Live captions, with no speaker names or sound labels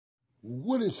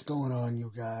What is going on,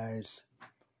 you guys?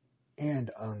 And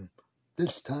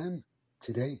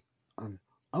today,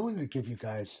 I wanted to give you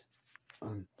guys,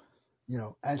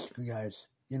 ask you guys,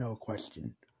 a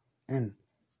question, and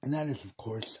that is, of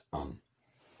course, um,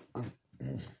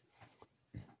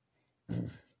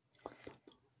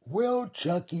 will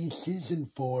Chucky season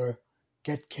 4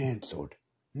 get canceled?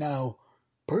 Now,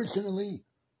 personally,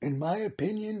 in my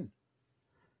opinion,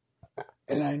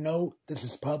 and I know this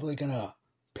is probably gonna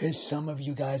piss some of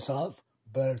you guys off,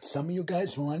 but some of you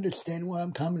guys will understand where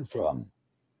I'm coming from.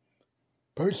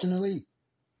 Personally,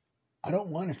 I don't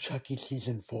want a Chucky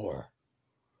season 4.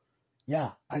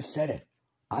 Yeah, I said it.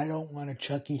 I don't want a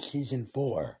Chucky season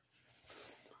 4.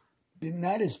 And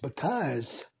that is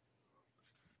because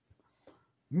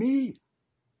me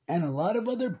and a lot of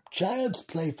other Child's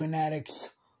Play fanatics,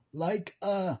 like,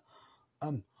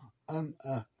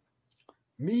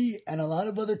 me and a lot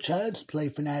of other Child's Play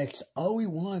fanatics, all we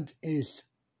want is,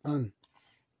 in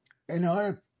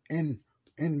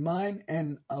mine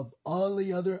and of all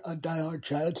the other diehard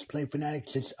Child's Play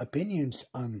fanatics' opinions,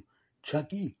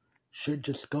 Chucky should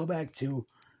just go back to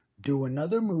do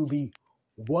another movie,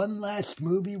 one last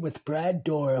movie with Brad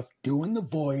Dourif doing the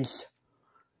voice,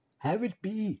 have it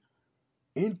be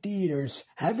in theaters,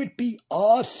 have it be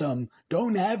awesome,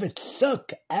 don't have it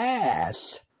suck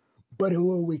ass. But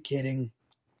who are we kidding?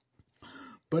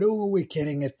 But who are we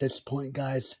kidding at this point,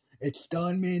 guys? It's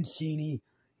Don Mancini.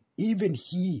 Even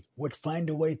he would find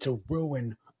a way to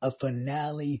ruin a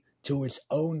finale to his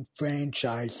own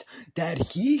franchise that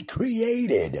he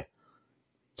created.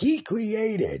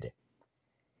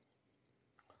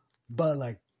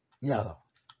 But, yeah.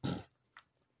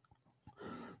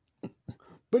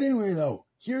 But anyway, though,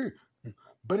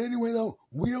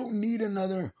 we don't need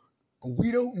another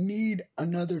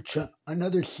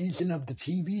season of the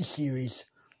TV series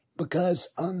because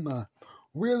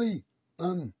really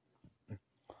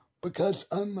what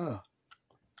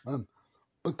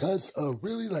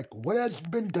has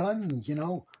been done,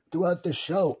 throughout the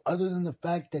show, other than the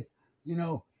fact that,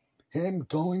 him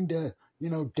going to,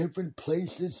 different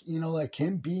places, like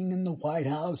him being in the White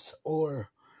House or,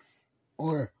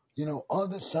 all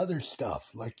this other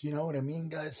stuff, like, you know what I mean,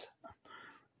 guys?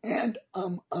 And,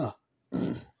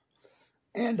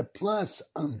 and plus,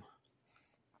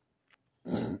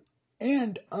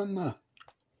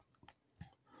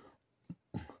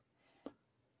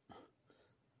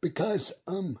 because,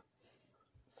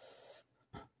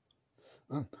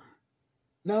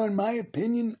 now in my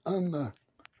opinion,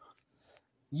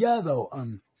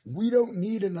 we don't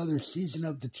need another season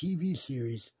of the TV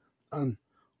series.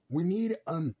 We need,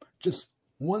 just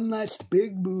one last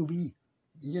big movie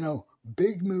to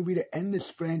end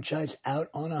this franchise out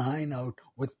on a high note,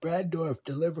 with Brad Dourif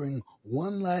delivering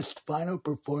one last final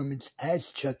performance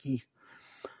as Chucky.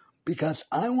 Because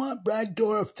I want Brad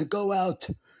Dourif to go out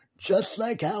just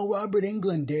like how Robert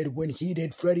Englund did when he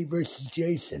did Freddy vs.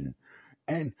 Jason.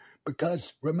 And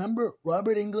because, remember,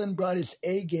 Robert Englund brought his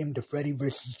A game to Freddy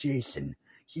vs. Jason.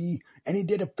 He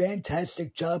did a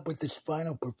fantastic job with his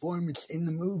final performance in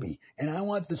the movie. And I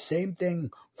want the same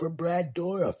thing for Brad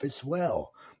Dourif as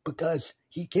well, because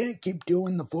he can't keep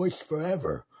doing the voice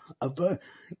forever.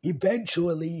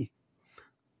 Eventually,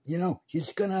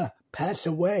 he's going to pass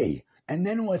away. And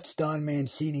then what's Don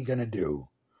Mancini going to do?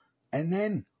 And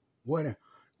then what is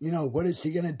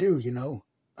he going to do, You know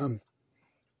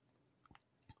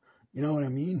what I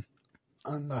mean?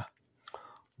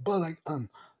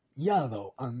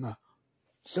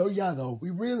 We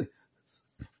really,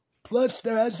 plus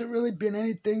there hasn't really been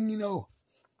anything, now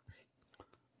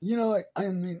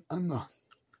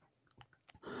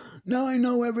I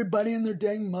know everybody and their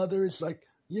dang mother is like,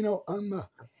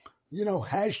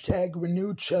 hashtag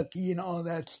renew Chucky and all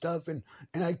that stuff, and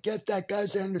I get that,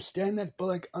 guys, I understand that,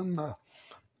 but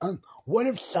what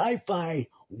if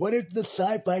the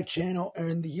Sci-Fi Channel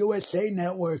and the USA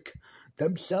Network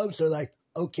themselves are like,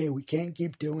 okay, we can't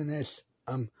keep doing this,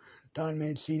 Don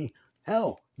Mancini.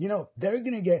 Hell, they're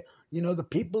going to get, the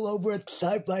people over at the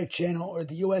Sci-Fi Channel or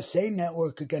the USA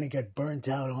Network are going to get burnt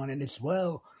out on it as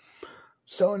well.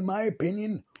 So in my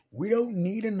opinion, we don't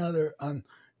need another, and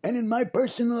in my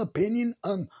personal opinion,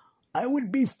 I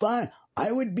would be fine.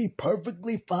 I would be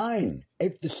perfectly fine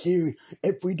if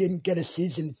we didn't get a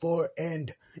season 4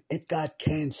 and it got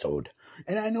canceled.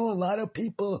 And I know a lot of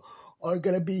people are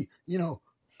going to be,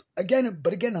 again,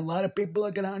 a lot of people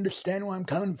are going to understand where I'm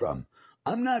coming from.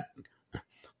 I'm not,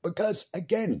 because,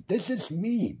 again, this is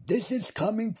me. This is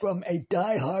coming from a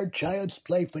diehard Child's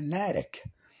Play fanatic.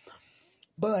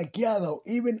 But,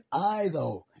 even I,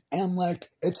 And like,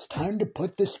 it's time to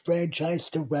put this franchise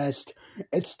to rest.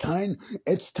 It's time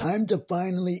to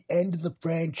finally end the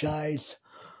franchise.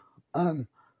 Let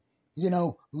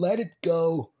it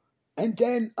go. And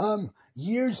then,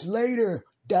 years later,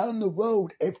 down the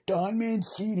road, if Don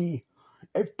Mancini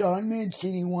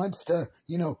wants to,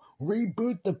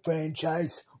 reboot the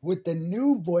franchise with the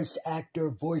new actor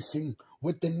voicing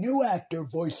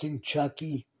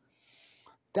Chucky,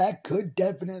 that could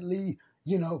definitely,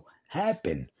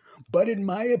 happen. But in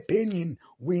my opinion,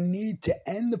 we need to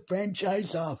end the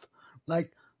franchise off,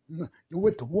 like,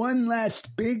 with one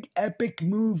last big epic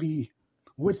movie,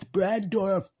 with Brad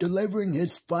Dourif delivering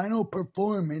his final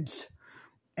performance,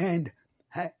 and,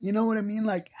 you know what I mean?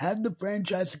 Like, have the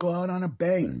franchise go out on a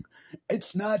bang.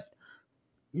 It's not,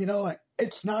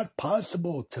 it's not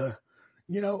possible to,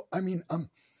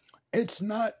 it's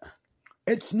not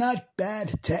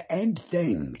bad to end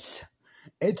things.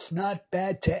 It's not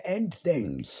bad to end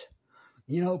things.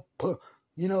 Wrap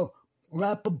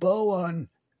a bow on,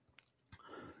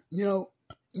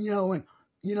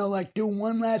 like do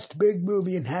one last big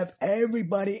movie and have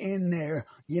everybody in there,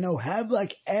 have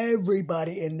like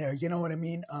everybody in there, you know what I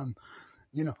mean?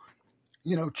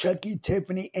 Chucky,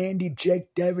 Tiffany, Andy,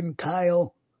 Jake, Devin,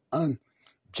 Kyle,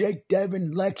 Jake,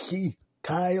 Devin, Lexi,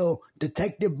 Kyle,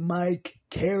 Detective Mike,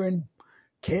 Karen,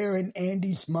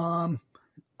 Andy's mom,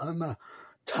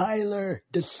 Tyler,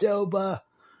 De Silva,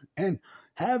 and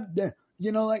have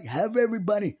have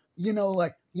everybody,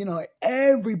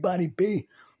 everybody be,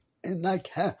 and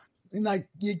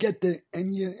you get this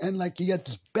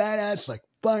badass like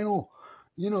final,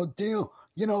 deal,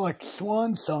 like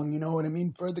swan song, you know what I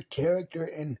mean, for the character,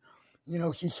 and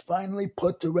he's finally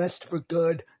put to rest for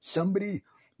good. Somebody,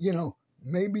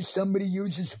 maybe somebody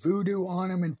uses voodoo on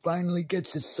him and finally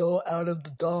gets his soul out of the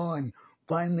doll and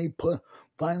finally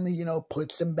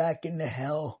puts him back into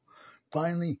hell.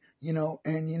 Finally,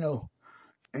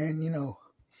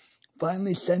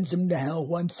 finally sends him to hell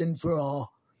once and for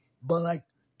all. But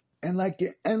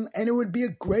it would be a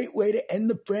great way to end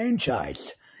the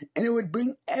franchise. And it would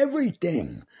bring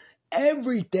everything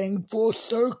full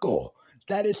circle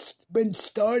that has been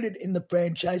started in the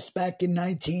franchise back in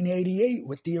 1988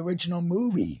 with the original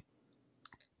movie.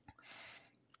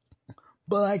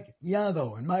 But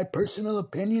though, in my personal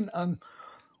opinion,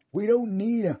 we don't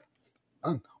need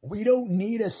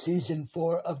a season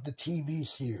 4 of the TV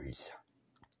series.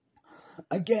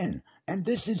 Again, and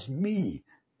this is me,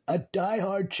 a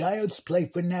diehard Child's Play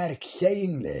fanatic,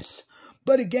 saying this.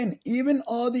 But again, even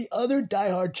all the other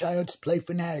diehard Child's Play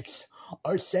fanatics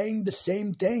are saying the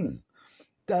same thing.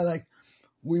 That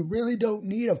we really don't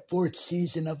need a 4th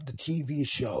season of the TV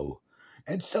show.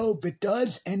 And so if it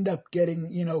does end up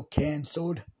getting,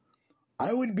 canceled,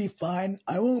 I would be fine.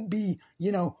 I won't be,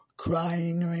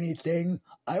 crying or anything.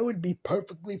 I would be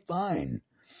perfectly fine.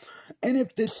 And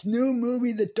if this new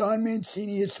movie that Don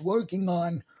Mancini is working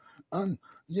on,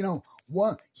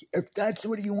 if that's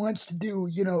what he wants to do,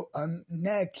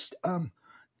 next,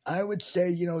 I would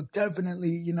say,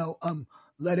 definitely,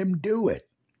 let him do it.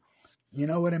 You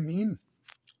know what I mean?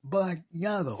 But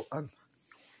though,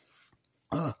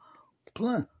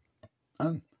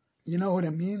 you know what I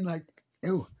mean?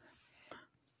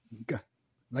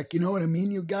 You know what I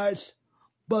mean, you guys?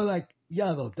 But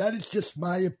though, that is just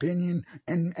my opinion,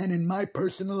 and in my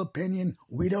personal opinion,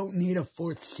 we don't need a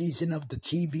 4th season of the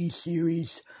TV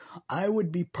series. I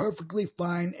would be perfectly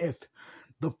fine if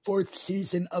the 4th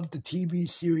season of the TV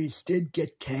series did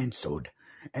get canceled,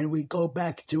 and we go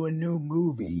back to a new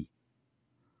movie.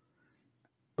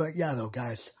 But though,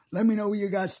 guys, let me know what you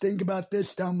guys think about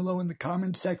this down below in the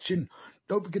comment section.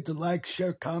 Don't forget to like,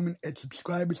 share, comment, and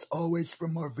subscribe as always for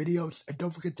more videos. And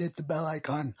don't forget to hit the bell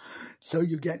icon so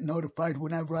you get notified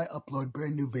whenever I upload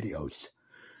brand new videos.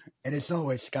 And as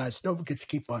always, guys, don't forget to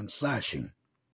keep on slashing.